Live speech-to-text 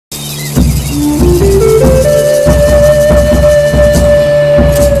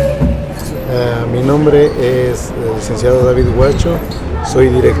licenciado David Guacho, soy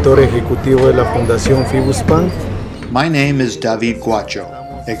director ejecutivo de la Fundación FIBUSPAM. My name is David Guacho,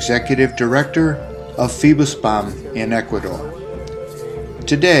 Executive Director of FIBUSPAM in Ecuador.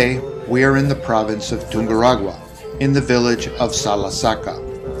 Today, we are in the province of Tungurahua, in the village of Salasaca.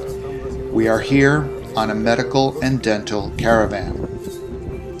 We are here on a medical and dental caravan.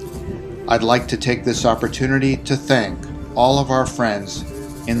 I'd like to take this opportunity to thank all of our friends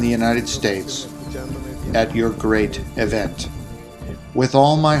in the United States at your great event. With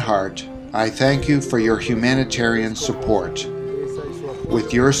all my heart, I thank you for your humanitarian support.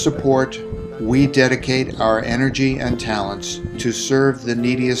 With your support, we dedicate our energy and talents to serve the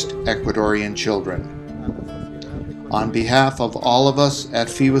neediest Ecuadorian children. On behalf of all of us at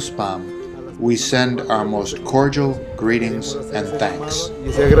FIBUSPAM, we send our most cordial greetings and thanks.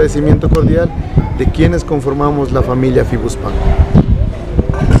 Ese agradecimiento cordial de quienes conformamos la familia FIBUSPAM.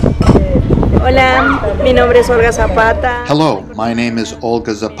 Hola, mi nombre es Olga Zapata. Hello, my name is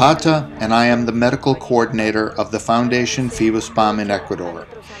Olga Zapata, and I am the medical coordinator of the Foundation FIBUSPAM in Ecuador.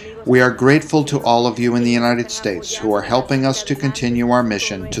 We are grateful to all of you in the United States who are helping us to continue our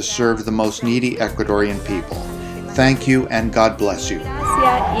mission to serve the most needy Ecuadorian people. Thank you and God bless you.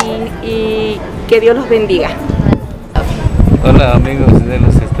 Gracias y que Dios los bendiga. Hola amigos de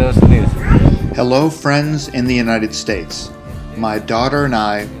los Estados Unidos. Hello friends in the United States. My daughter and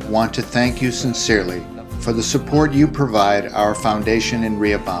I want to thank you sincerely for the support you provide our foundation in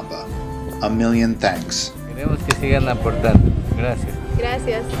Riobamba. A million thanks. Queremos que sigan aportando. Gracias.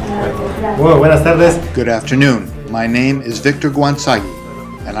 Gracias. Bueno, buenas tardes. Good afternoon. My name is Victor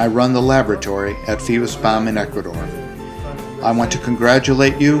Guanzaghi, and I run the laboratory at FIBUSPAM in Ecuador. I want to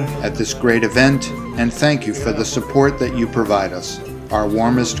congratulate you at this great event and thank you for the support that you provide us. Our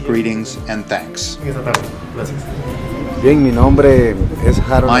warmest greetings and thanks. Bien, mi nombre es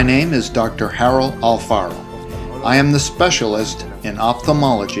Harold. My name is Dr. Harold Alfaro. I am the specialist in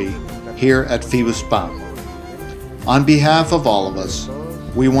ophthalmology here at FIBUSPAM. On behalf of all of us,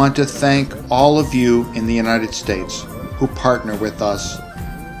 we want to thank all of you in the United States who partner with us,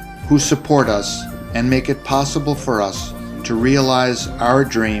 who support us, and make it possible for us to realize our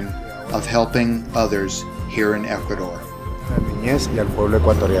dream of helping others here in Ecuador. Niñez y al pueblo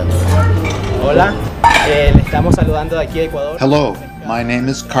ecuatoriano. Hola, le estamos saludando de aquí de Ecuador. Hello, my name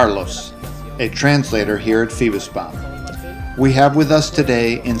is Carlos, a translator here at FIBUSPAM. We have with us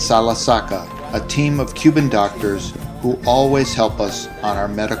today in Salasaca a team of Cuban doctors who always help us on our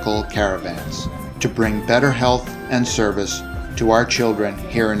medical caravans to bring better health and service to our children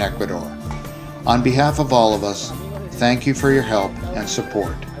here in Ecuador. On behalf of all of us, thank you for your help and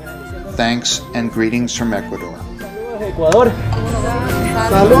support. Thanks and greetings from Ecuador. Ecuador.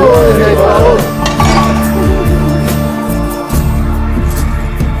 Saludos.